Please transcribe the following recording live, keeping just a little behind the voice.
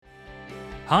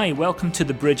Hi, welcome to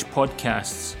the Bridge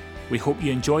Podcasts. We hope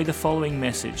you enjoy the following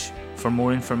message. For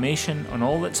more information on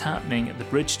all that's happening at the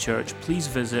Bridge Church, please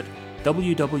visit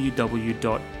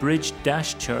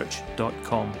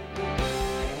www.bridge-church.com.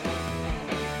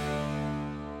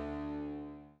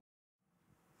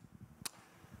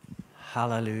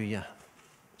 Hallelujah.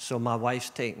 So my wife's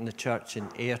taking the church in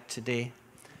air today.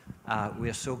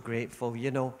 We're so grateful.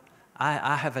 You know,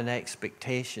 I have an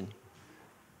expectation.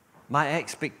 My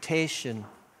expectation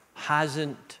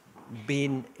hasn't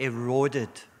been eroded.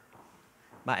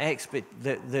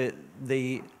 The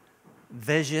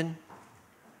vision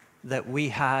that we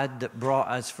had that brought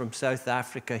us from South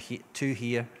Africa to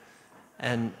here,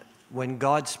 and when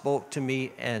God spoke to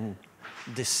me in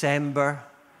December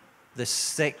the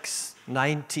 6th,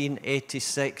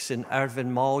 1986 in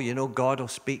Irvine Mall, you know, God will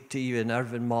speak to you in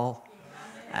Irvine Mall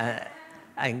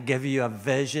and give you a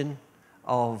vision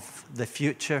of the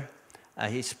future.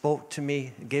 He spoke to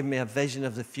me, gave me a vision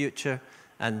of the future,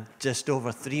 and just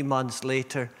over 3 months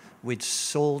later, we'd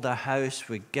sold a house,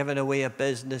 we'd given away a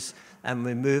business, and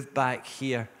we moved back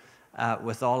here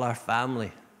with all our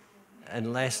family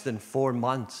in less than 4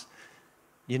 months.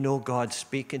 You know God's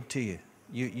speaking to you.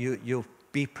 You'll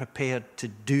be prepared to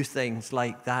do things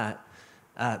like that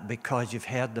because you've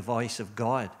heard the voice of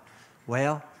God.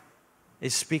 Well,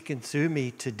 it's speaking through me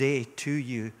today to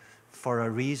you for a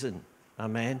reason.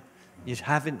 Amen. You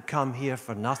haven't come here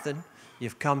for nothing.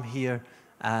 You've come here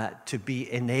to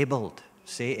be enabled.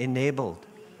 Say enabled.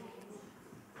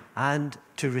 And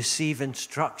to receive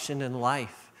instruction in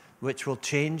life, which will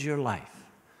change your life.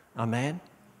 Amen.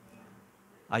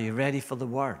 Are you ready for the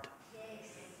word?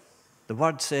 The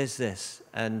word says this,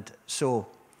 and so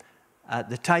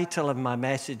the title of my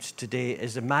message today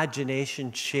is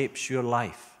Imagination Shapes Your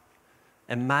Life.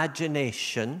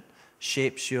 Imagination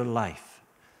shapes your life.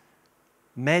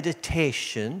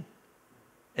 Meditation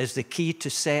is the key to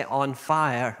set on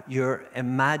fire your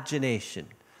imagination.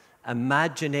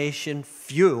 Imagination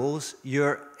fuels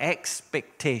your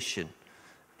expectation.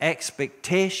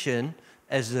 Expectation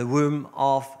is the womb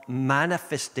of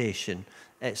manifestation.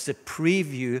 It's the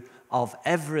preview of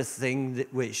everything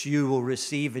which you will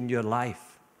receive in your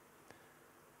life.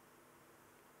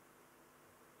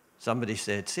 Somebody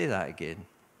said, say that again.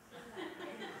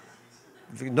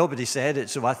 Nobody said it,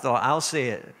 so I thought I'll say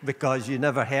it because you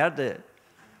never heard it.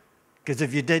 Because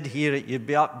if you did hear it, you'd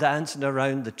be up dancing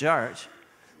around the church.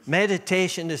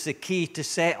 Meditation is the key to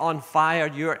set on fire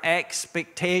your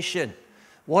expectation.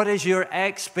 What is your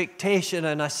expectation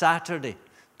on a Saturday?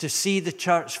 To see the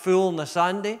church full on a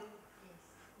Sunday?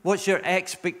 What's your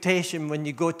expectation when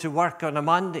you go to work on a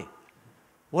Monday?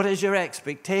 What is your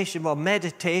expectation? Well,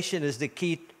 meditation is the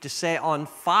key to set on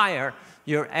fire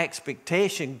your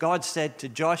expectation. God said to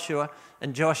Joshua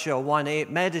in Joshua 1:8,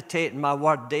 meditate in my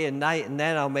word day and night, and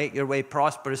then I'll make your way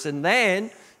prosperous, and then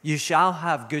you shall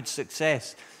have good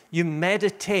success. You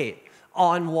meditate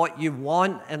on what you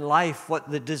want in life, what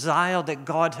the desire that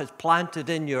God has planted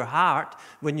in your heart.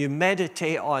 When you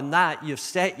meditate on that, you've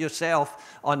set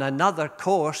yourself on another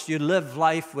course. You live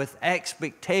life with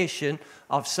expectation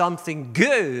of something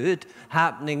good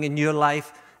happening in your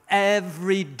life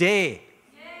every day.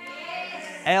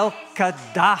 El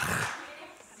Kadach.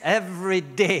 Every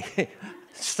day.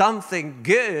 Something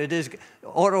good is...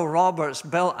 Oral Roberts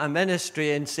built a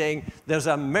ministry in saying, there's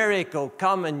a miracle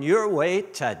coming your way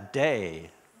today.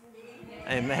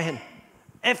 Amen.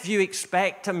 If you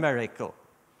expect a miracle.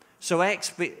 So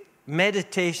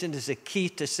meditation is the key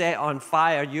to set on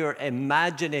fire your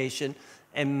imagination.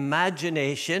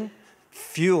 Imagination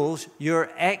fuels your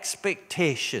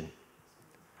expectation.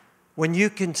 When you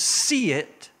can see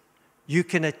it, you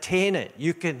can attain it.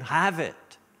 You can have it.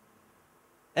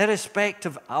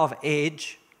 Irrespective of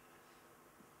age.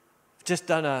 Just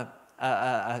done a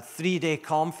 3-day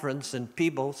conference in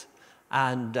Peebles,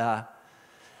 and there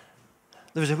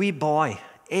was a wee boy,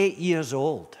 8 years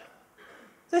old.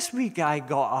 This wee guy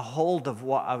got a hold of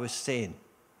what I was saying.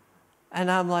 And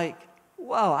I'm like,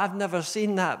 wow, I've never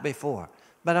seen that before.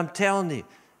 But I'm telling you,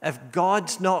 if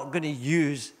God's not going to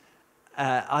use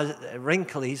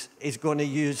wrinklies, he's going to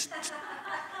use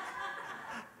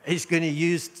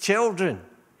children.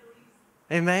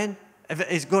 Amen? If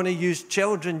he's going to use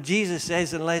children, Jesus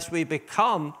says, unless we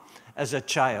become as a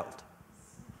child.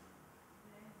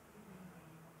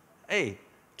 Hey,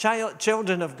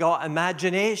 children have got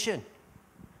imagination.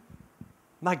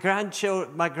 My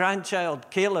grandchild,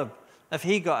 Caleb, if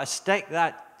he got a stick,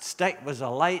 that stick was a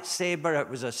lightsaber, it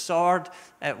was a sword,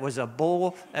 it was a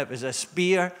bow, it was a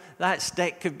spear. That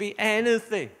stick could be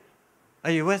anything.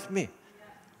 Are you with me?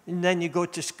 And then you go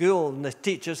to school and the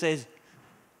teacher says,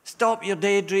 stop your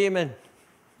daydreaming.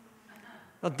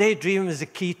 Well, daydreaming is the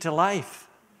key to life.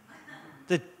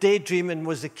 The daydreaming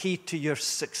was the key to your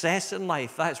success in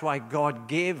life. That's why God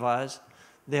gave us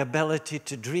the ability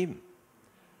to dream.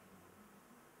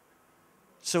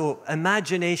 So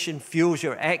imagination fuels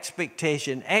your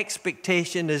expectation.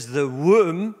 Expectation is the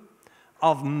womb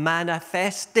of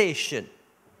manifestation.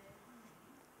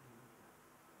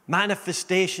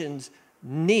 Manifestations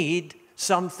need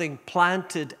something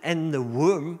planted in the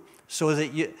womb so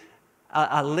that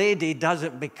a lady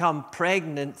doesn't become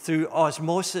pregnant through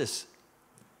osmosis.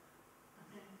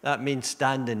 That means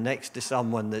standing next to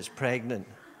someone that's pregnant.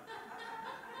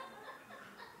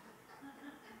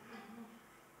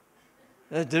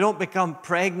 They don't become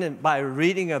pregnant by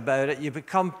reading about it. You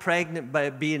become pregnant by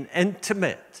being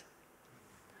intimate.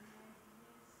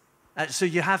 And so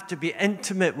you have to be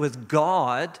intimate with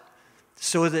God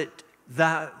so that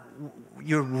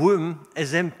your womb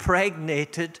is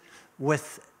impregnated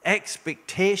with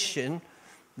expectation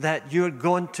that you're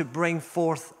going to bring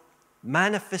forth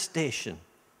manifestation.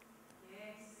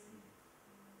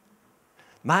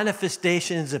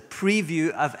 Manifestation is a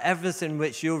preview of everything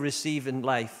which you'll receive in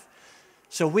life.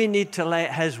 So we need to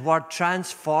let His Word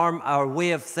transform our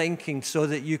way of thinking so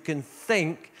that you can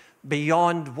think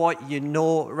beyond what you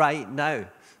know right now.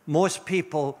 Most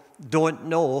people don't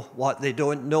know what they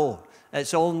don't know.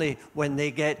 It's only when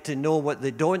they get to know what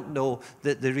they don't know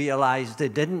that they realize they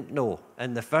didn't know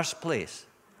in the first place.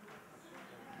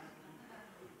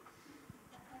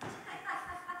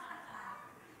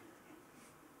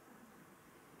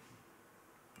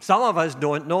 Some of us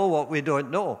don't know what we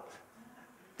don't know.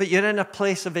 But you're in a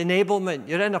place of enablement.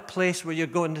 You're in a place where you're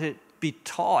going to be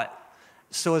taught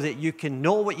so that you can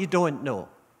know what you don't know.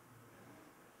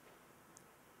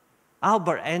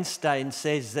 Albert Einstein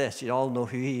says this. You all know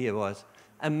who he was.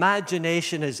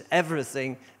 Imagination is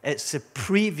everything. It's a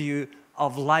preview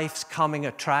of life's coming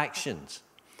attractions.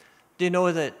 Do you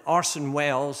know that Orson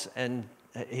Welles, and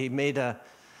he made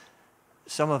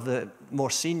some of the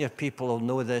more senior people will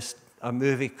know this, a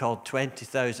movie called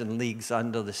 20,000 Leagues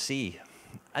Under the Sea.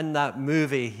 In that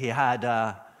movie, he had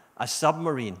a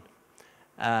submarine.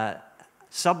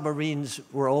 Submarines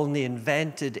were only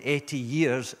invented 80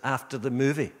 years after the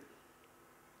movie.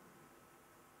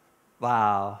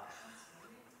 Wow.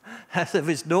 There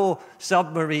was no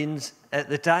submarines at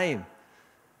the time.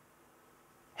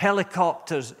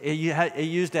 Helicopters, he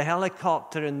used a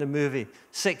helicopter in the movie.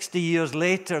 60 years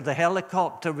later, the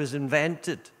helicopter was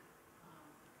invented.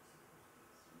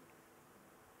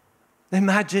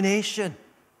 Imagination.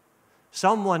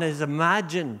 Someone has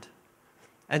imagined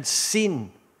and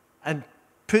seen and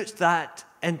puts that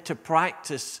into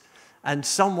practice, and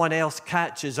someone else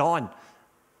catches on.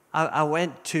 I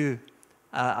went to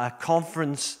a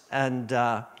conference and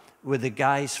with the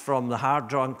guys from the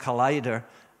Hadron Collider,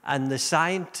 and the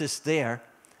scientists there,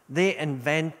 they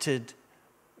invented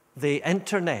the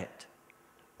internet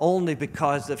only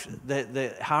because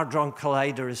the Hadron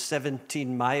Collider is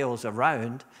 17 miles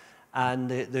around. And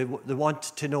they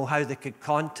wanted to know how they could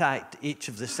contact each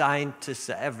of the scientists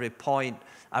at every point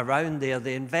around there.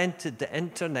 They invented the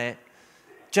internet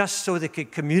just so they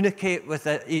could communicate with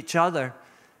each other,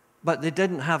 but they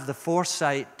didn't have the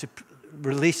foresight to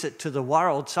release it to the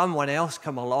world. Someone else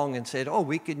came along and said, oh,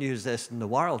 we can use this in the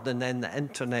world, and then the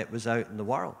internet was out in the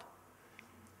world.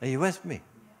 Are you with me?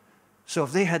 So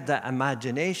if they had that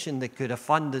imagination, they could have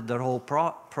funded their whole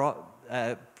project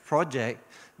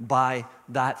by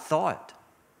that thought,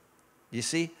 you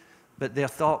see? But their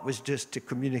thought was just to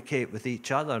communicate with each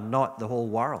other, not the whole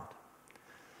world.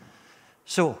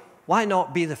 So why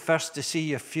not be the first to see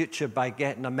your future by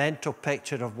getting a mental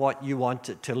picture of what you want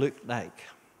it to look like?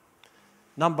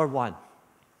 Number one,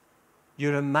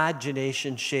 your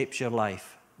imagination shapes your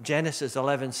life. Genesis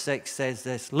 11:6 says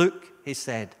this. Look, he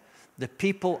said, the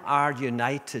people are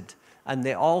united and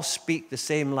they all speak the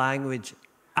same language.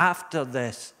 After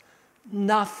this,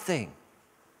 nothing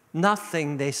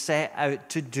they set out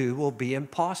to do will be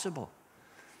impossible.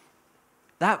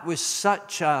 That was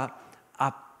such a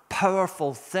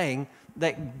powerful thing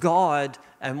that God,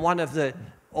 and one of the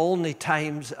only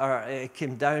times, or it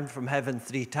came down from heaven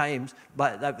 3 times,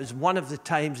 but that was one of the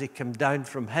times it came down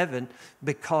from heaven,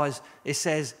 because it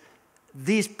says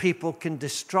these people can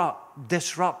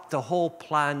disrupt the whole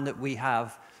plan that we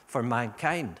have for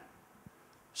mankind.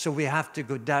 So we have to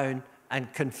go down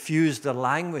and confuse the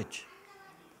language.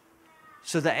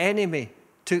 So the enemy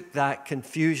took that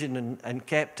confusion and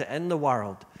kept it in the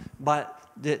world. But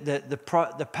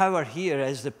the power here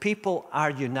is the people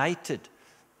are united.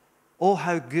 Oh,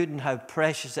 how good and how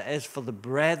precious it is for the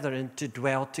brethren to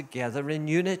dwell together in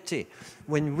unity.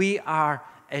 When we are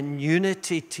in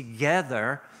unity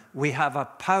together, We have a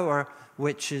power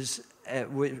which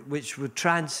would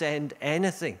transcend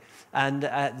anything. And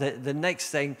the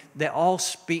next thing, they all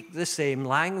speak the same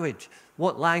language.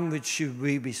 What language should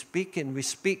we be speaking? We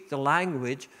speak the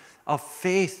language of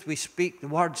faith. We speak the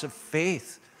words of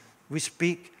faith. We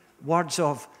speak words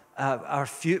of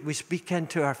we speak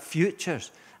into our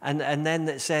futures. And then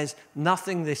it says,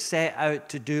 nothing they set out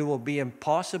to do will be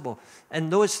impossible. In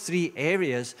those three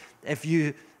areas, if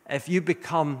you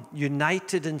become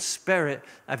united in spirit,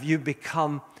 if you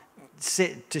become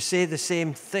to say the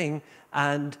same thing,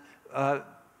 and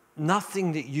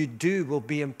nothing that you do will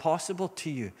be impossible to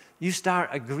you. You start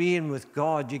agreeing with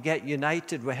God, you get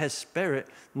united with His Spirit,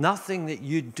 nothing that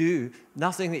you do,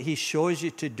 nothing that He shows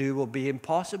you to do will be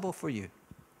impossible for you.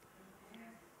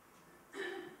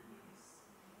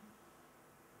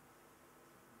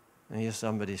 I hear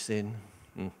somebody saying,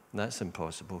 that's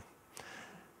impossible.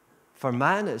 For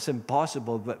man, it's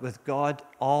impossible, but with God,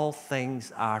 all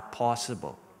things are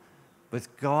possible.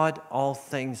 With God, all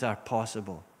things are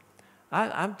possible.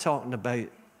 I'm talking about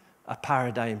a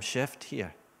paradigm shift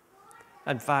here.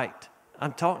 In fact,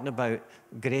 I'm talking about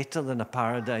greater than a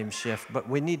paradigm shift, but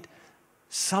we need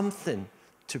something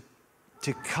to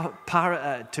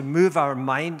move our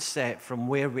mindset from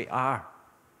where we are.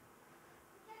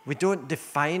 We don't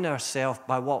define ourselves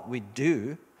by what we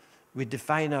do. We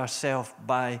define ourselves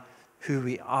by who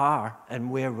we are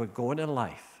and where we're going in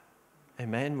life.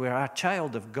 Amen. We're a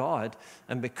child of God,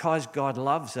 and because God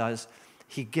loves us,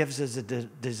 He gives us the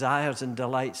desires and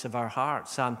delights of our heart,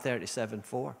 Psalm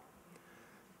 37:4.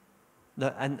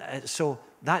 And so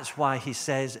that's why He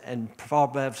says in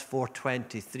Proverbs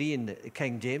 4:23 in the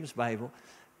King James Bible,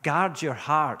 guard your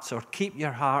hearts, or keep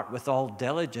your heart with all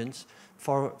diligence,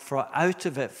 for out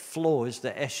of it flows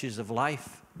the issues of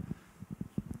life.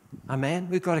 Amen.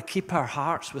 We've got to keep our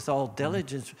hearts with all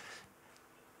diligence.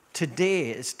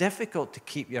 Today, it's difficult to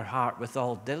keep your heart with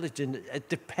all diligence. It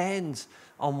depends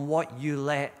on what you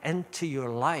let into your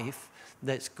life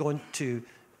that's going to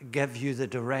give you the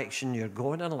direction you're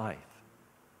going in life.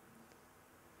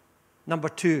 Number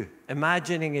 2,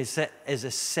 imagining is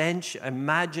essential.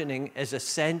 Imagining is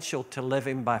essential to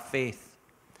living by faith.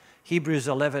 Hebrews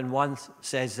 11:1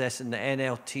 says this in the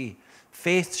NLT.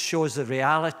 Faith shows the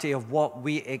reality of what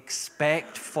we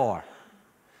expect for.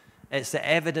 It's the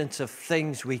evidence of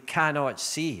things we cannot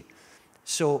see.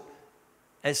 So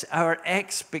it's our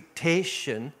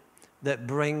expectation that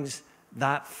brings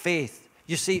that faith.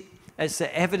 You see, it's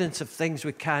the evidence of things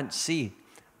we can't see.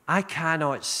 I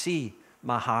cannot see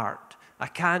my heart. I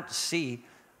can't see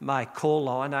my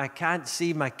colon. I can't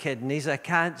see my kidneys. I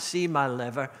can't see my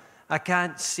liver. I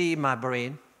can't see my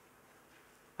brain.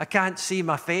 I can't see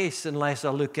my face unless I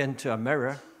look into a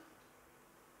mirror.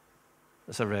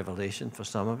 That's a revelation for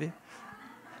some of you.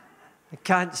 I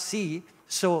can't see.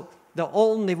 So the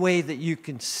only way that you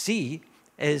can see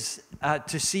is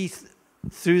to see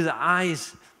through the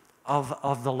eyes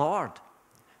of the Lord.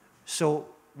 So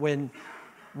when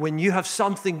you have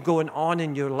something going on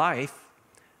in your life,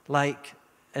 like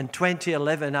in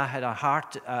 2011, I had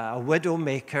a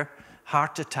widowmaker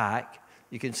heart attack.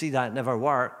 You can see that never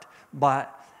worked.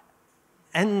 But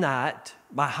in that,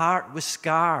 my heart was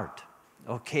scarred,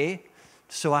 okay?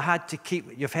 So I had to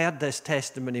keep, you've heard this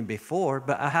testimony before,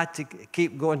 but I had to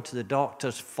keep going to the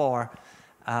doctors for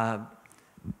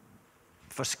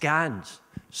scans.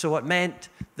 So it meant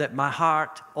that my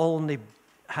heart only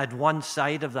had one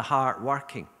side of the heart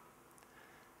working.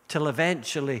 Till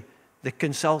eventually the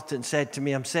consultant said to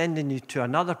me, I'm sending you to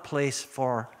another place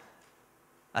for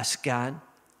a scan.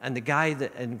 And the guy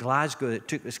in Glasgow that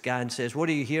took the scan says, what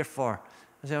are you here for?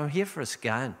 I said, I'm here for a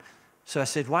scan. So I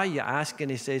said, why are you asking?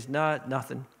 He says, no,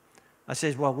 nothing. I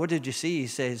said, well, what did you see? He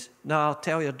says, no, I'll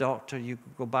tell your doctor. You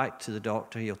go back to the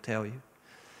doctor, he'll tell you.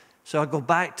 So I go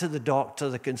back to the doctor,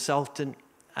 the consultant,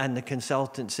 and the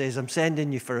consultant says, I'm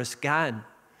sending you for a scan.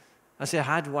 I said,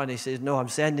 I had one. He says, no, I'm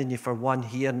sending you for one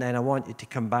here, and then I want you to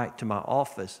come back to my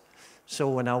office. So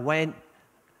when I went,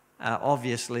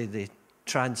 obviously they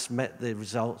transmit the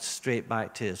results straight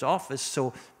back to his office.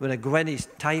 So when I go in, he's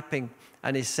typing,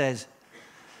 and he says,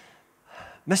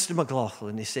 Mr.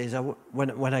 McLaughlin, he says,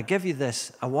 when I give you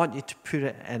this, I want you to put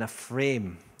it in a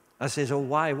frame. I says, oh,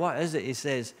 why? What is it? He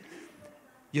says,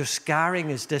 your scarring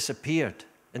has disappeared,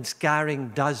 and scarring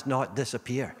does not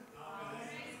disappear.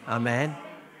 Amen.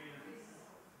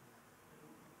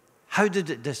 How did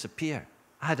it disappear?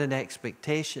 I had an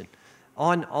expectation.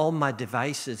 On all my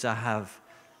devices, I have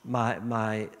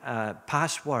my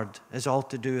password is all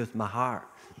to do with my heart.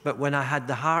 But when I had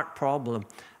the heart problem,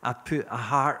 I put a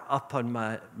heart up on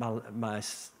my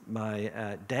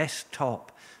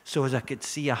desktop so as I could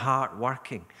see a heart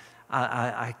working.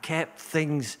 I kept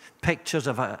pictures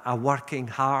of a working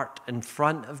heart in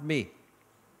front of me.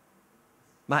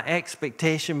 My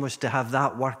expectation was to have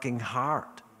that working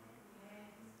heart.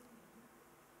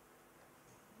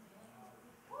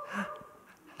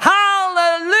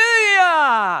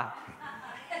 Hallelujah!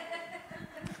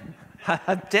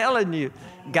 I'm telling you,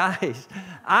 guys,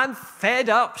 I'm fed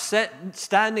up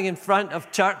standing in front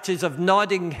of churches of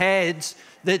nodding heads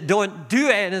that don't do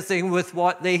anything with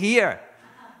what they hear.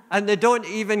 And they don't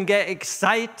even get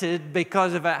excited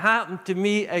because if it happened to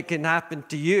me, it can happen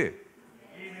to you.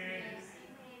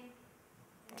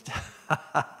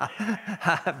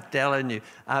 I'm telling you,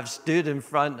 I've stood in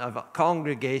front of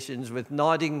congregations with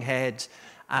nodding heads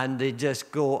and they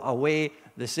just go away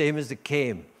the same as they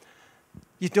came.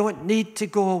 You don't need to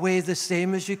go away the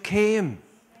same as you came.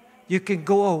 You can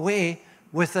go away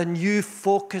with a new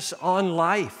focus on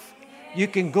life. You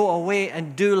can go away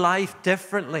and do life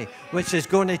differently, which is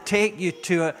going to take you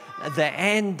to the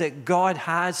end that God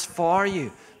has for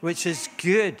you, which is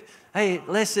good. Hey,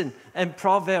 listen, in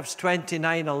Proverbs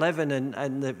 29:11,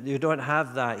 and you don't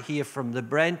have that here from the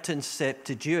Brenton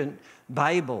Septuagint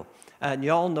Bible, and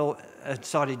you all know,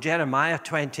 Jeremiah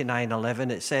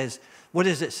 29:11, it says, what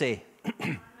does it say?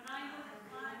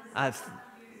 I've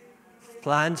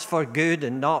plans for good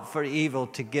and not for evil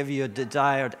to give you a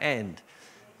desired end.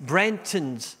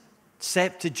 Brenton's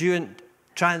Septuagint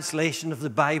translation of the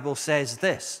Bible says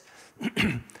this.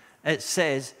 It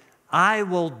says, I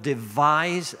will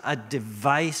devise a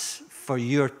device for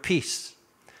your peace.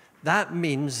 That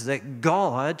means that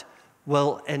God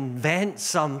will invent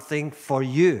something for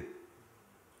you.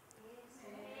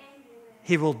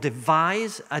 He will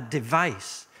devise a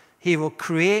device. He will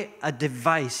create a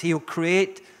device. He will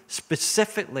create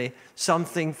specifically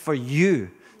something for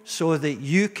you so that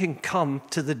you can come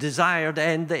to the desired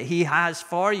end that He has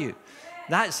for you.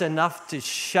 That's enough to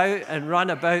shout and run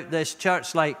about this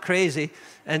church like crazy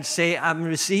and say, I'm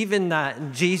receiving that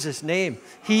in Jesus' name.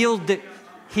 He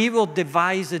will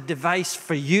devise a device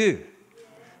for you.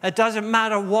 It doesn't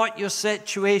matter what your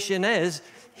situation is.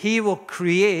 He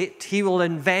will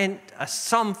invent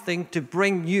something to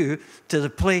bring you to the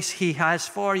place He has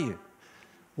for you.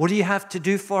 What do you have to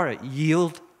do for it?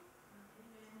 Yield.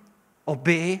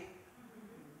 Obey.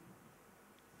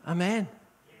 Amen.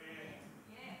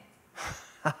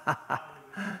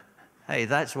 Hey,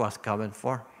 that's worth coming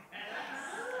for.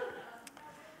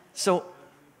 So,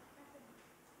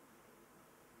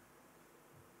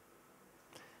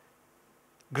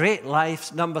 great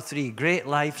lives, number 3, great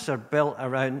lives are built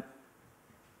around.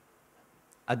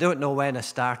 I don't know when I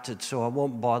started, so I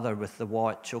won't bother with the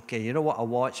watch. Okay, you know what a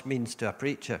watch means to a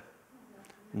preacher?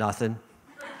 Nothing.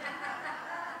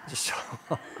 So,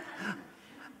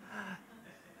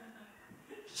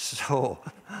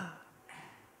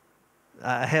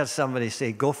 I heard somebody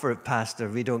say, go for it, Pastor.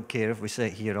 We don't care if we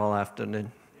sit here all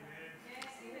afternoon.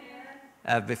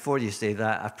 Before you say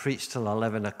that, I preached till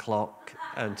 11 o'clock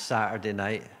on Saturday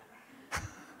night.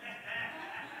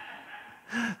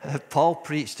 Paul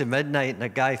preached to midnight and a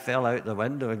guy fell out the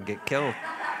window and got killed.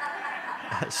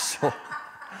 So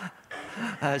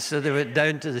they went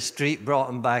down to the street, brought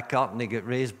him back up, and he got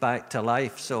raised back to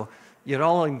life. So you're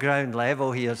all on ground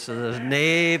level here, so there's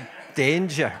no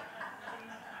danger.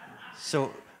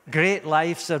 So great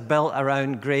lives are built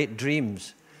around great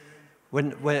dreams.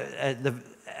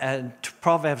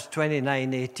 Proverbs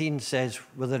 29:18 says,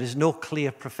 where there is no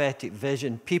clear prophetic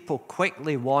vision, people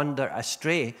quickly wander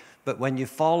astray, but when you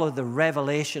follow the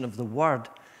revelation of the word,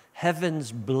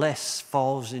 heaven's bliss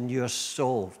falls in your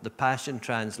soul. The Passion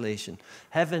Translation.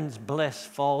 Heaven's bliss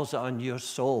falls on your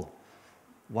soul.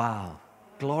 Wow.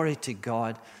 Glory to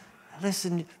God.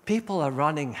 Listen, people are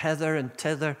running hither and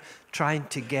thither trying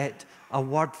to get a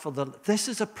word for this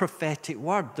is a prophetic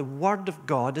word. The word of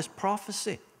God is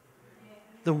prophecy.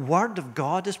 The word of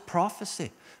God is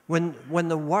prophecy. When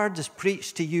the word is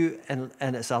preached to you and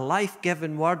it's a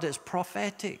life-giving word, it's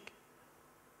prophetic.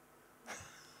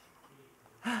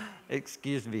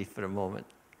 Excuse me for a moment.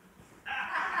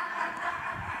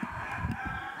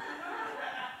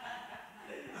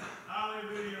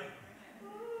 Hallelujah.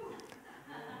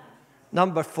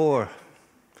 Number 4,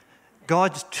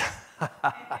 God's...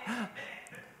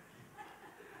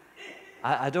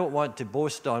 I don't want to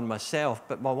boast on myself,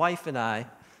 but my wife and I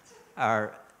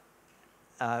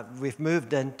we've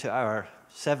moved into our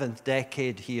 7th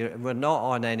decade here, and we're not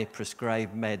on any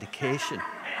prescribed medication.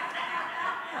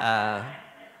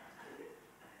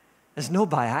 It's not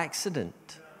by accident.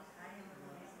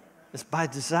 It's by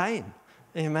design.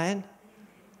 Amen?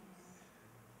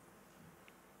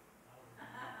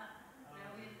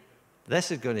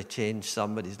 This is going to change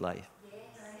somebody's life.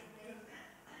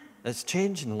 It's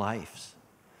changing lives.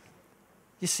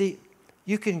 You see,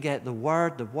 you can get the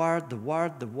word, and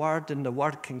the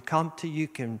word can come to you.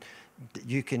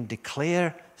 You can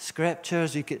declare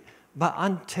scriptures, but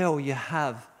until you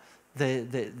have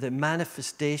the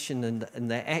manifestation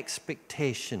and the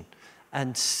expectation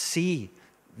and see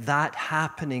that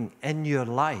happening in your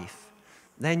life,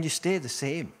 then you stay the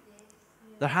same.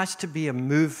 There has to be a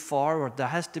move forward.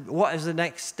 What is the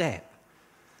next step?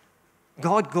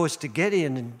 God goes to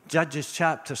Gideon in Judges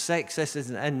chapter 6, this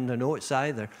isn't in the notes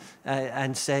either,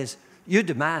 and says, you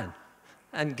demand.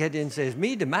 And Gideon says,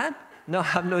 me demand? No,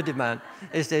 I'm no demand.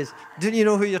 He says, do you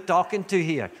know who you're talking to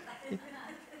here?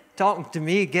 Talking to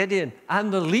me, Gideon.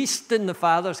 I'm the least in the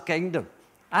Father's kingdom.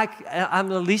 I'm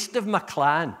the least of my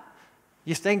clan.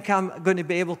 You think I'm going to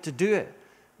be able to do it?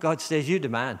 God says, you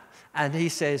demand. And he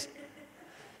says,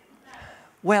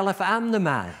 well, if I'm the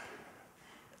man,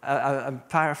 I'm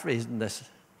paraphrasing this.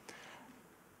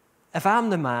 If I'm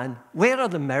the man, where are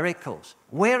the miracles?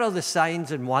 Where are the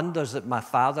signs and wonders that my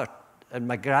father and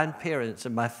my grandparents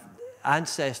and my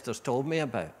ancestors told me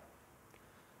about?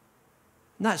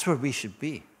 And that's where we should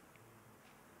be.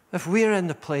 If we're in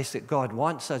the place that God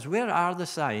wants us, where are the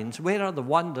signs? Where are the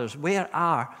wonders? Where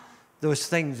are those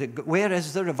things? Where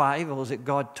is the revivals that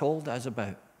God told us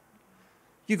about?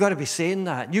 You've got to be saying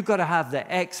that. You've got to have the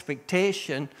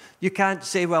expectation. You can't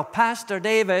say, well, Pastor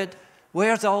David,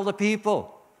 where's all the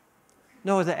people?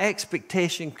 No, the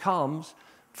expectation comes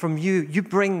from you. You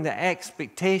bring the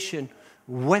expectation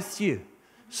with you.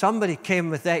 Somebody came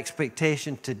with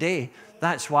expectation today.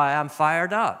 That's why I'm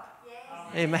fired up.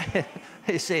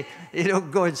 Yes. Amen. You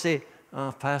don't go and say,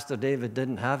 oh, Pastor David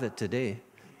didn't have it today.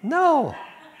 No.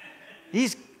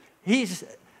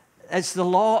 It's the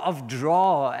law of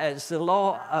draw. It's the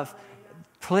law of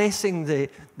placing the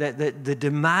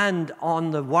demand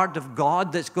on the Word of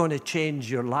God that's going to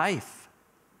change your life.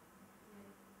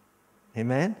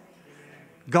 Amen?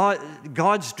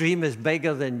 God's dream is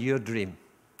bigger than your dream.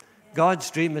 God's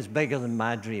dream is bigger than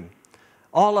my dream.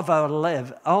 All of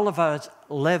us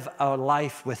live our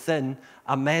life within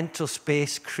a mental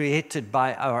space created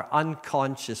by our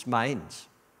unconscious minds.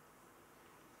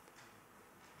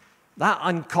 That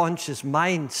unconscious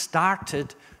mind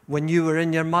started when you were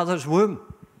in your mother's womb.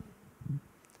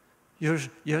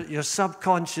 Your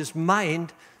subconscious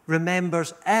mind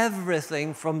remembers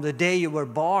everything from the day you were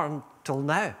born till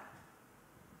now.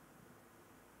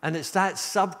 And it's that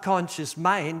subconscious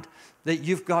mind that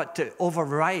you've got to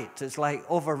overwrite. It's like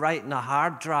overwriting a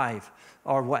hard drive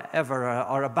or whatever,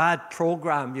 or a bad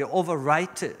program. You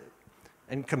overwrite it.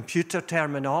 In computer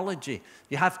terminology,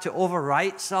 you have to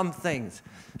overwrite some things.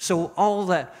 So all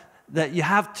that you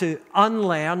have to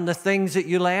unlearn the things that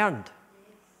you learned.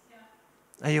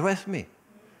 Are you with me?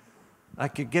 I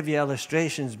could give you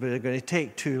illustrations, but they're going to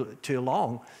take too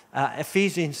long.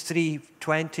 Ephesians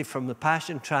 3:20 from the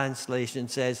Passion Translation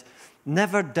says,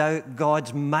 never doubt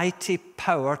God's mighty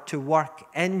power to work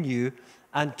in you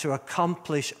and to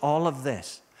accomplish all of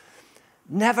this.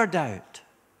 Never doubt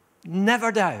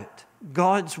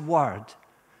God's word,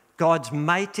 God's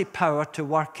mighty power to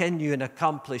work in you and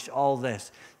accomplish all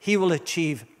this. He will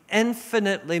achieve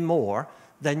infinitely more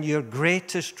than your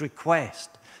greatest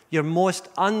request, your most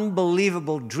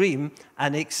unbelievable dream,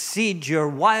 and exceed your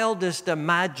wildest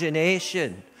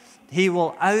imagination. He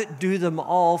will outdo them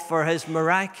all, for his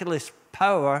miraculous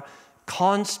power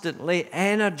constantly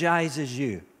energizes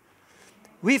you.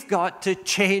 We've got to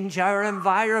change our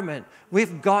environment.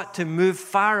 We've got to move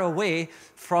far away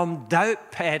from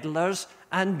doubt peddlers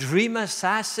and dream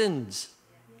assassins.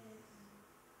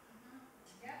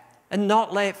 And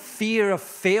not let fear of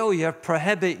failure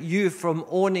prohibit you from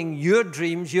owning your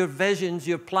dreams, your visions,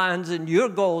 your plans, and your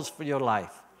goals for your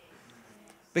life.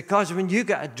 Because when you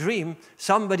get a dream,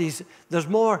 there's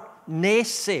more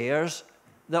naysayers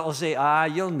that will say,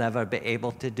 you'll never be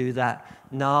able to do that.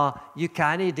 No, you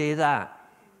can't do that.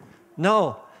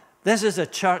 No, this is a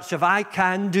church of I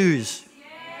can do's.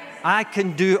 I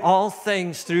can do all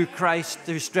things through Christ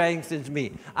who strengthens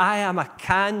me. I am a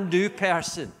can-do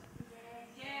person.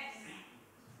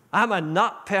 I'm a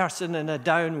nut person in a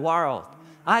down world.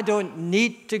 I don't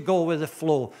need to go with the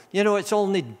flow. You know, it's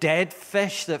only dead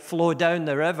fish that flow down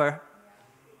the river.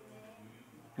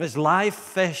 There's live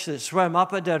fish that swim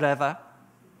up the river.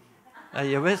 Are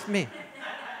you with me?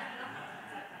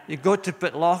 You go to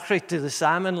McLaughlin to the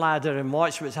salmon ladder and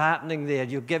watch what's happening there.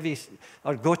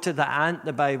 Or go to the ant,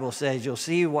 the Bible says. You'll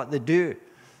see what they do.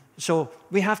 So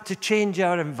we have to change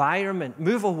our environment.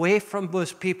 Move away from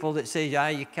those people that say,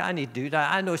 you can't do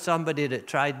that. I know somebody that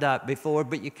tried that before,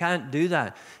 but you can't do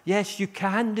that. Yes, you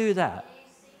can do that.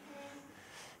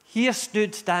 Here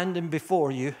stood standing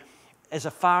before you as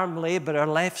a farm laborer,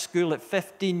 left school at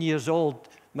 15 years old.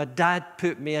 My dad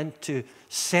put me into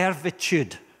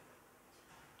servitude.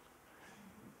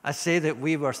 I say that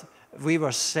we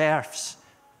were serfs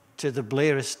to the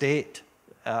Blair estate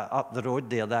up the road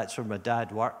there. That's where my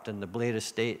dad worked, in the Blair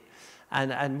estate.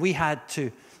 And we had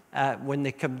to, when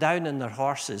they come down on their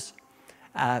horses,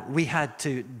 we had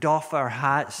to doff our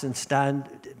hats and stand.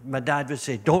 My dad would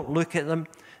say, don't look at them,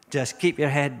 just keep your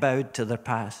head bowed to their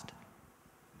past.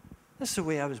 That's the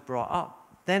way I was brought up.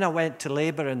 Then I went to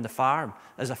labour in the farm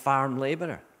as a farm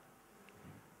labourer.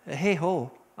 Hey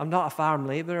ho, I'm not a farm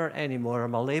labourer anymore.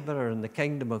 I'm a labourer in the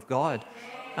kingdom of God.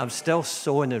 I'm still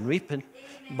sowing and reaping,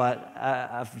 but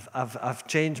I've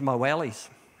changed my wellies.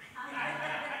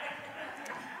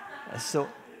 So,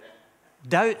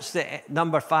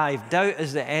 number 5, doubt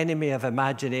is the enemy of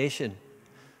imagination.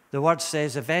 The word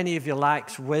says, if any of you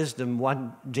lacks wisdom,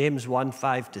 James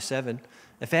 1:5-7,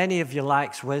 if any of you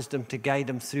lacks wisdom to guide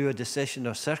him through a decision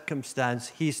or circumstance,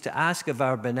 he's to ask of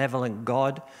our benevolent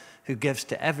God, who gives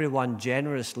to everyone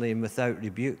generously and without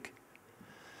rebuke.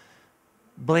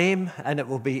 Blame, and it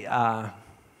will be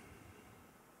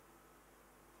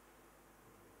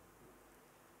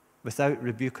without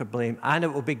rebuke or blame, and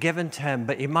it will be given to him,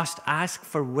 but he must ask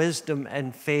for wisdom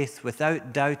and faith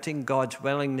without doubting God's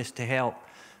willingness to help.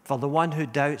 For the one who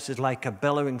doubts is like a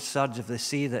billowing surge of the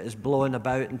sea that is blown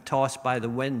about and tossed by the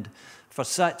wind. For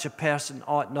such a person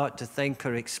ought not to think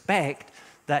or expect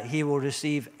that he will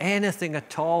receive anything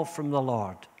at all from the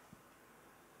Lord.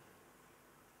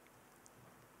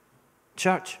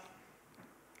 Church,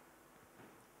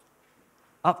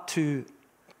 up to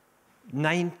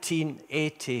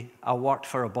 1980, I worked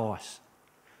for a boss.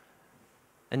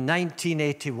 In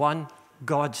 1981,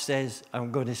 God says,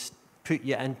 I'm going to put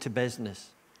you into business.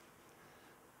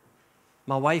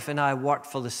 My wife and I worked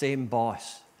for the same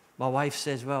boss. My wife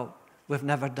says, well, we've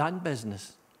never done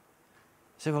business.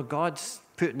 I said, well, God's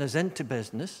putting us into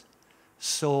business.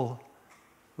 So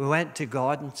we went to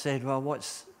God and said, well,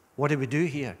 what do we do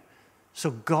here? So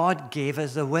God gave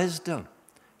us the wisdom.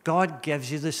 God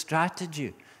gives you the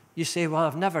strategy. You say, well,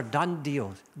 I've never done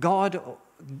deals. God,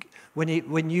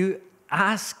 when you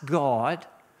ask God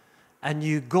and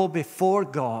you go before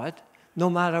God, no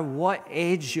matter what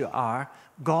age you are,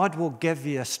 God will give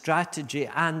you a strategy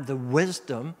and the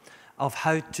wisdom of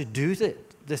how to do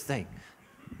the thing.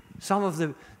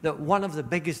 One of the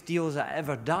biggest deals I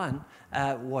ever done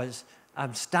was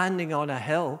I'm standing on a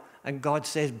hill and God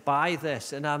says, buy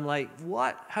this. And I'm like,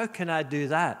 what? How can I do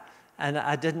that? And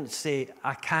I didn't say,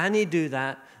 I can't do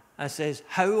that. I says,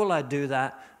 how will I do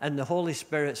that? And the Holy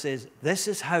Spirit says, this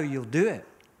is how you'll do it.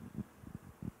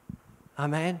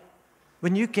 Amen.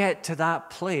 When you get to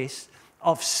that place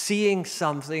of seeing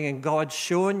something and God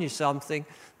showing you something,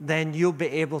 then you'll be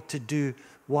able to do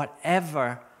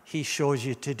whatever he shows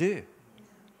you to do.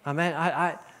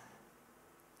 Amen.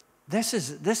 This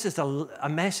is a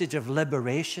message of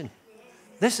liberation.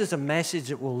 This is a message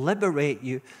that will liberate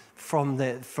you from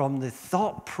the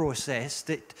thought process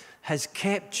that has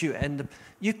kept you in the...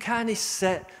 You can't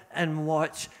sit and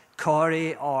watch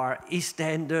Corrie or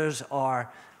EastEnders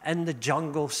or In the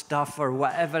Jungle stuff or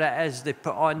whatever it is they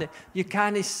put on. You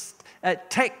can't...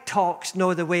 TikToks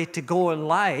know the way to go in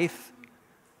life.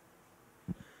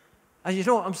 And you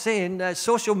know what I'm saying?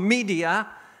 Social media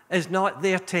is not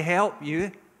there to help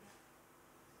you.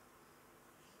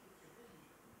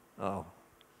 Oh,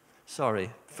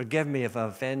 sorry. Forgive me if I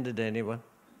offended anyone.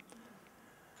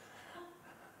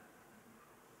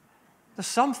 There's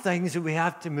some things that we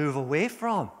have to move away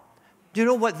from. Do you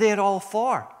know what they're all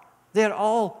for? They're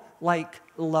all like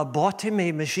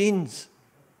lobotomy machines.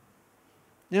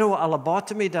 You know what a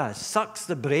lobotomy does? Sucks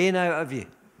the brain out of you.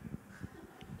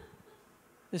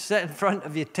 You sit in front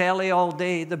of your telly all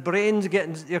day. The brain's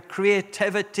getting, your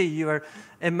creativity, your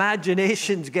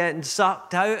imagination's getting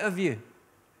sucked out of you.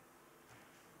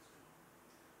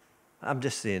 I'm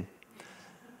just saying.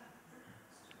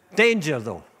 Danger,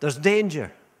 though. There's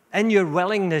danger. In your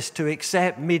willingness to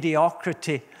accept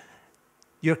mediocrity,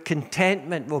 your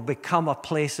contentment will become a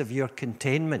place of your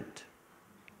containment.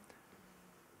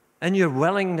 In your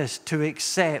willingness to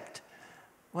accept,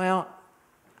 well,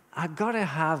 I've got to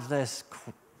have this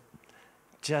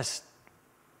just,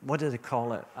 what do they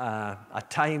call it? A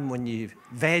time when you,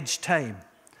 veg time.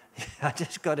 I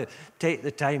just got to take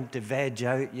the time to veg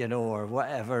out, you know, or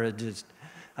whatever.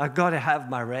 I've got to have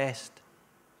my rest.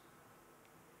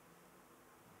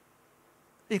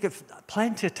 You get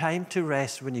plenty of time to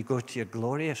rest when you go to your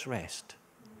glorious rest.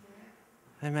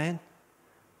 Amen?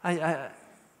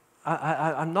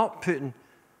 I'm not putting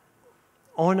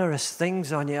onerous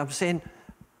things on you. I'm saying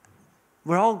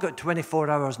We're all got 24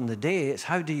 hours in the day. It's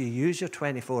how do you use your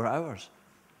 24 hours?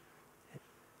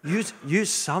 Use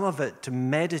some of it to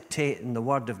meditate in the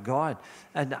Word of God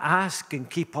and ask and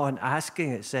keep on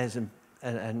asking, it says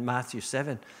in Matthew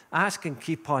 7. Ask and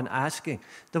keep on asking.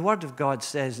 The Word of God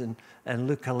says in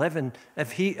Luke 11,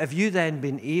 if you then,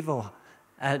 being evil,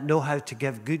 know how to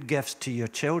give good gifts to your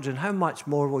children, how much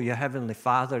more will your Heavenly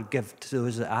Father give to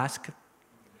those that ask Him?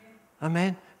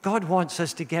 Amen. God wants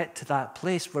us to get to that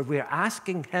place where we're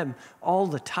asking Him all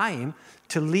the time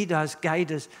to lead us,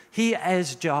 guide us. He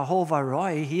is Jehovah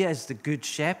Roy. He is the Good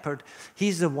Shepherd.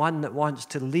 He's the one that wants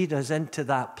to lead us into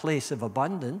that place of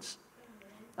abundance.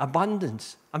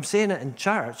 Abundance. I'm saying it in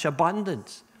church.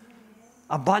 Abundance.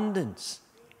 Abundance.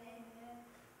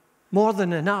 More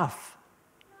than enough.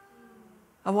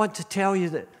 I want to tell you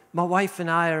that my wife and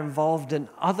I are involved in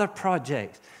other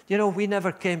projects. You know, we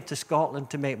never came to Scotland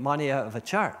to make money out of a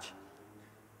church.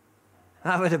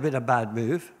 That would have been a bad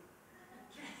move.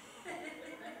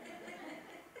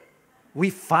 We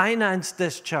financed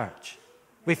this church.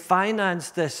 We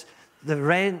financed this, the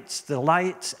rents, the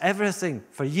lights, everything.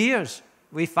 For years,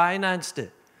 we financed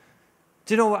it.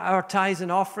 Do you know what our tithes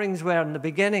and offerings were in the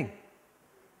beginning?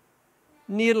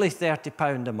 Nearly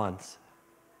 £30 a month.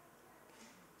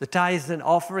 The tithes and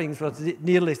offerings were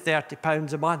nearly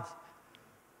 £30 a month.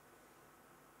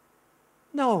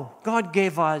 No, God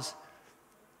gave us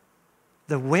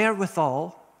the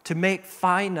wherewithal to make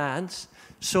finance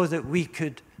so that we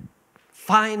could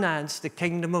finance the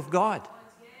kingdom of God.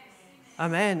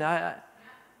 Amen.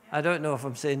 I don't know if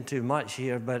I'm saying too much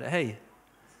here, but hey,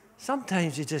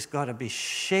 sometimes you just got to be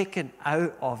shaken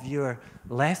out of your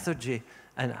lethargy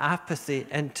and apathy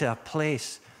into a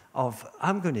place of,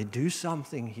 I'm going to do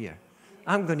something here.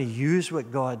 I'm going to use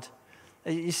what God...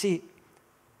 You see,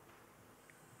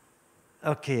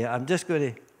 okay, I'm just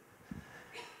going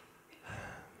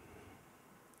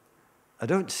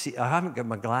to... I haven't got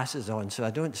my glasses on, so I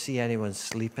don't see anyone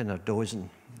sleeping or dozing.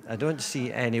 I don't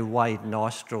see any wide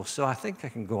nostrils, so I think I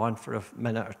can go on for a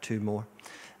minute or two more.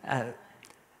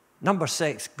 Number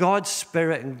 6, God's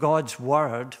Spirit and God's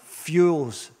Word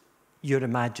fuels your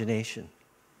imagination.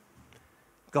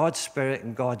 God's Spirit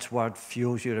and God's Word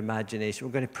fuels your imagination.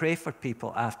 We're going to pray for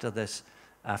people after this,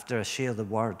 after I share the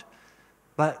Word.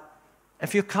 But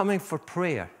if you're coming for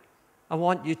prayer, I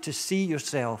want you to see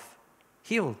yourself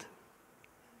healed.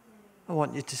 I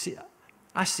want you to see,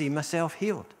 I see myself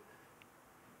healed.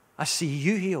 I see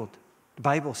you healed. The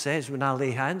Bible says when I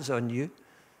lay hands on you,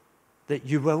 that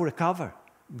you will recover.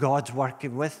 God's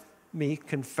working with me,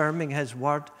 confirming His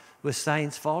Word with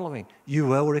signs following. You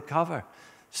will recover.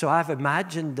 So I've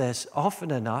imagined this often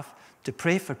enough to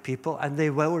pray for people and they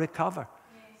will recover.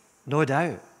 Yes. No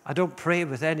doubt. I don't pray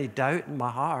with any doubt in my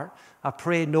heart. I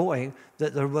pray knowing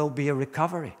that there will be a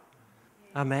recovery.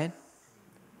 Yes. Amen.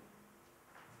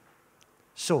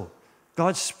 So,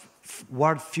 God's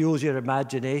Word fuels your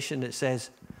imagination. It says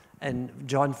in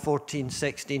John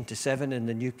 14:16-7 in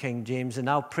the New King James, and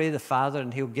I'll pray the Father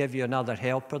and He'll give you another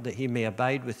helper that He may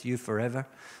abide with you forever.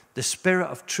 The Spirit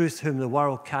of truth whom the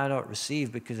world cannot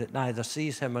receive because it neither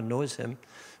sees Him or knows Him.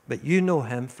 But you know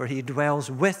Him, for He dwells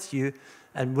with you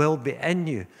and will be in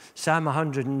you. Psalm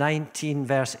 119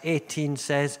 verse 18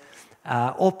 says,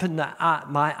 open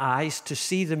my eyes to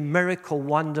see the miracle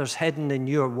wonders hidden in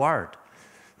your Word.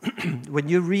 When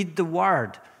you read the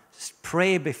Word,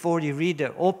 pray before you read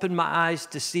it. Open my eyes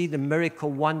to see the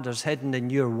miracle wonders hidden in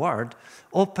your Word.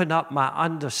 Open up my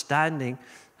understanding.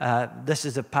 This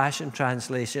is a Passion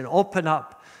Translation. Open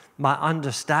up my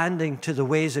understanding to the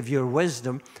ways of your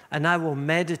wisdom, and I will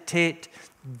meditate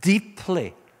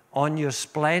deeply on your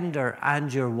splendor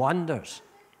and your wonders.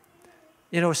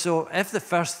 You know, so if the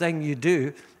first thing you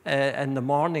do in the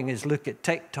morning is look at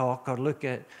TikTok or look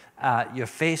at your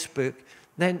Facebook,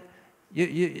 then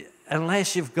you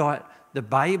unless you've got the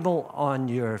Bible on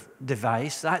your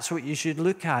device, that's what you should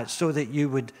look at so that you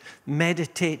would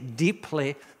meditate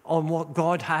deeply on what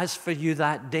God has for you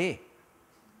that day.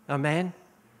 Amen?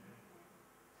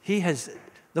 The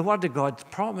Word of God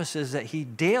promises that He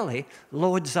daily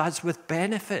loads us with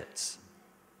benefits.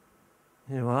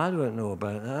 You know, I don't know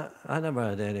about that. I never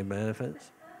had any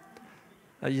benefits.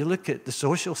 You look at the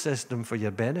social system for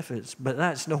your benefits, but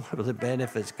that's not where the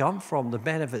benefits come from. The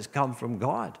benefits come from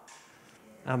God.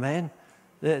 Amen?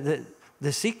 The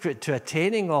secret to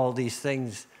attaining all these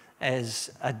things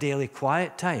is a daily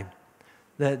quiet time.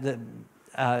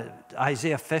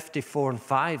 Isaiah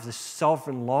 54:5, the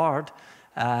sovereign Lord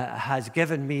has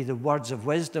given me the words of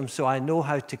wisdom, so I know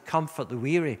how to comfort the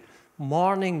weary.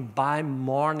 Morning by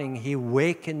morning, He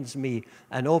wakens me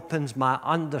and opens my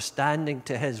understanding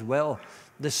to His will.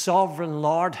 The sovereign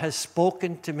Lord has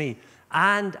spoken to me,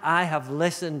 and I have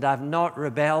listened, I've not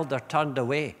rebelled or turned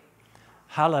away.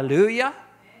 Hallelujah.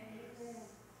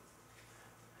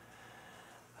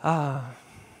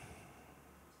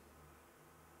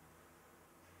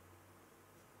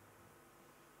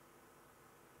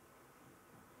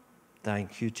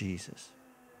 Thank you, Jesus.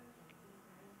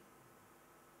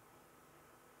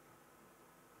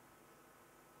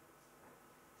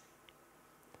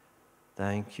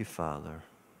 Thank you, Father.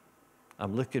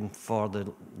 I'm looking for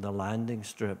the landing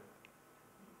strip.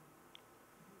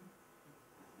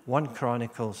 1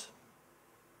 Chronicles.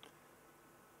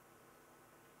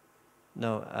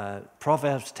 No,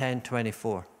 Proverbs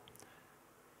 10:24.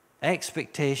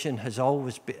 Expectation has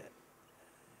always been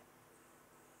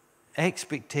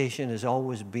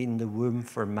the womb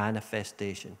for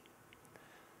manifestation.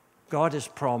 God has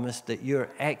promised that your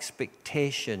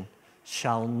expectation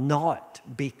shall not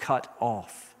be cut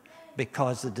off,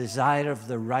 because the desire of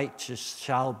the righteous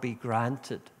shall be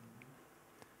granted.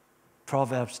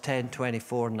 Proverbs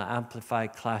 10:24 in the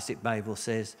Amplified Classic Bible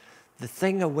says, "The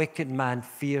thing a wicked man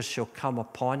fears shall come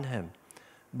upon him,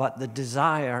 but the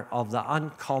desire of the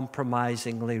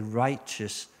uncompromisingly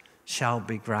righteous shall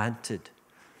be granted."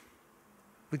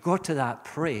 We go to that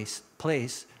place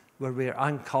where we're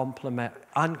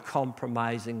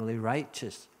uncompromisingly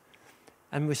righteous.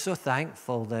 And we're so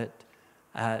thankful that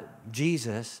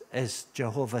Jesus is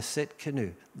Jehovah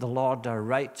Sitkanu, the Lord our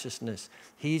righteousness.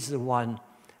 He's the one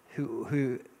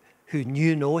who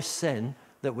knew no sin,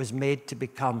 that was made to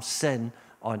become sin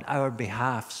on our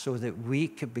behalf so that we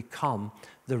could become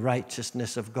the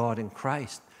righteousness of God in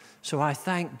Christ. So I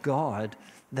thank God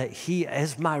that He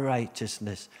is my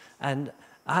righteousness, and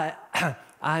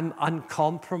I'm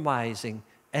uncompromising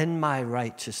in my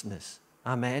righteousness.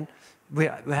 Amen. We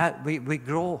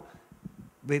grow.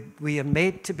 We are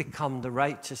made to become the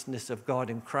righteousness of God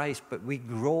in Christ, but we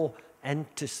grow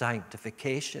into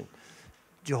sanctification.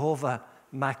 Jehovah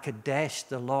Makadesh,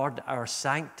 the Lord our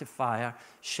sanctifier,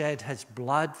 shed His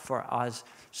blood for us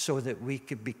so that we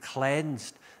could be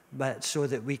cleansed, but so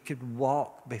that we could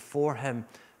walk before Him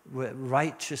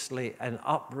righteously and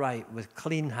upright with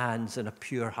clean hands and a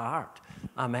pure heart.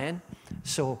 Amen.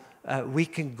 So we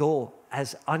can go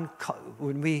as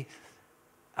when we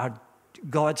are.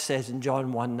 God says in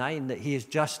John 1:9 that He is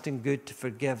just and good to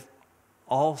forgive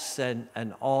all sin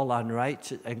and all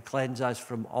unrighteousness and cleanse us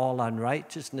from all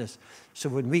unrighteousness. So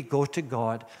when we go to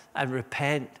God and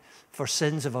repent for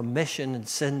sins of omission and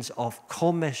sins of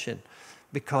commission,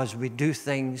 because we do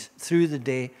things through the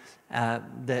day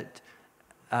that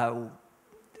are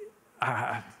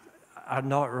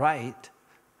not right,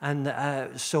 and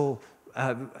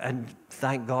and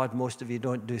thank God most of you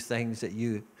don't do things that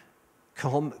you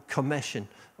commission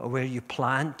or where you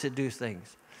plan to do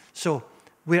things. So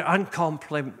we're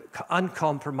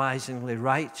uncompromisingly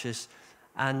righteous,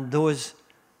 and those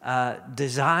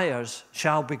desires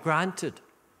shall be granted.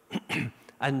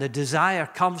 And the desire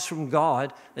comes from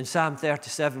God. In Psalm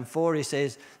 37:4, He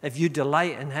says, if you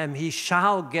delight in Him, He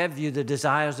shall give you the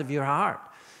desires of your heart.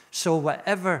 So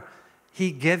whatever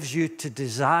He gives you to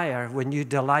desire when you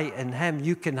delight in Him,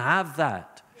 you can have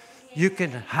that. You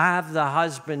can have the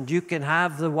husband, you can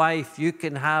have the wife, you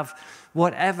can have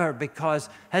whatever, because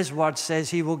His word says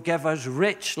He will give us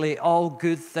richly all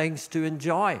good things to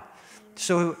enjoy.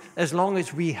 So as long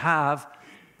as we have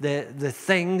the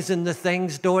things, and the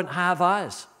things don't have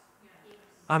us.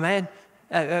 Amen.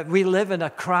 We live in a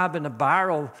crab in a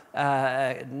barrel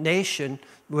nation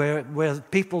where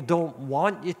people don't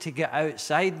want you to get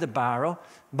outside the barrel,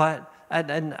 but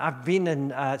and I've been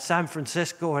in San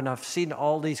Francisco, and I've seen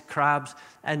all these crabs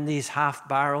in these half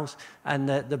barrels, and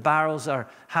the barrels are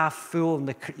half full,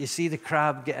 and you see the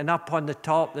crab getting up on the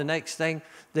top. The next thing,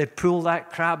 they pull that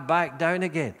crab back down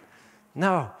again.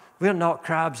 No, we're not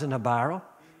crabs in a barrel.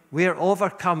 We're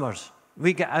overcomers.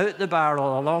 We get out the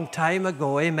barrel a long time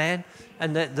ago, amen?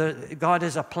 And God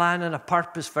has a plan and a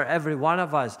purpose for every one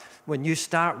of us. When you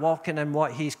start walking in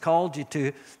what He's called you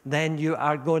to, then you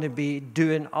are going to be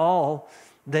doing all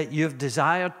that you've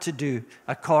desired to do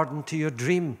according to your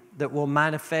dream that will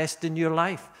manifest in your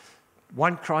life.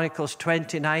 1 Chronicles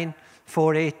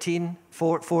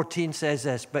 29:14 says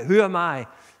this, but who am I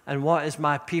and what is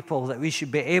my people that we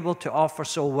should be able to offer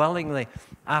so willingly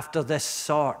after this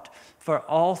sort? For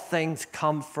all things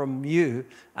come from you,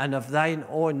 and of thine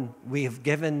own we have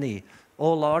given thee.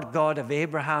 O Lord God of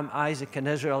Abraham, Isaac, and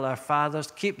Israel, our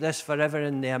fathers, keep this forever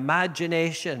in the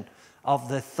imagination of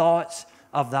the thoughts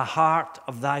of the heart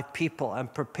of thy people,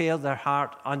 and prepare their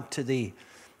heart unto thee.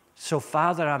 So,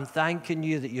 Father, I'm thanking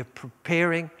you that you're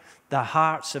preparing the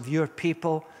hearts of your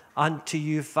people unto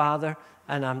you, Father.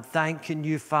 And I'm thanking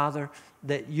you, Father,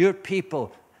 that your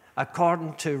people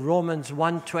according to Romans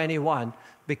 1:21,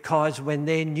 because when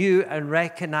they knew and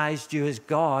recognized you as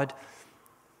God,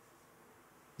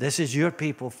 this is your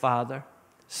people, Father.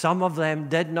 Some of them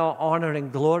did not honor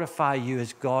and glorify you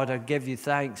as God or give you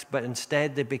thanks, but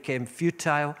instead they became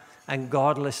futile and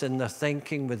godless in their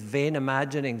thinking with vain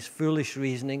imaginings, foolish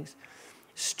reasonings,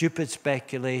 stupid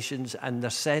speculations, and their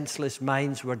senseless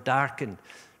minds were darkened.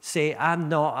 Say, I'm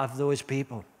not of those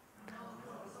people.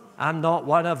 I'm not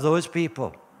one of those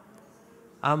people.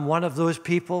 I'm one of those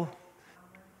people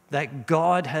that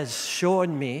God has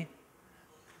shown me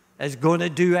is going to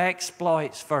do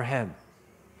exploits for him.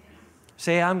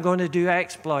 Say, I'm going to do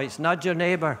exploits. Nudge your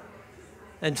neighbor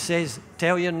and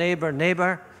tell your neighbor,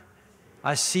 neighbor,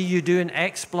 I see you doing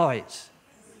exploits.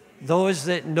 Those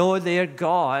that know their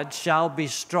God shall be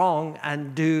strong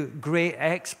and do great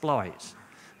exploits.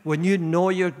 When you know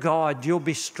your God, you'll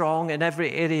be strong in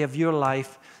every area of your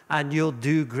life and you'll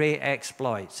do great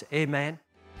exploits. Amen.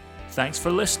 Thanks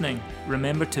for listening.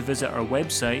 Remember to visit our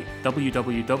website,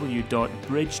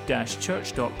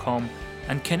 www.bridge-church.com,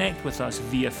 and connect with us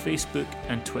via Facebook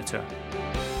and Twitter.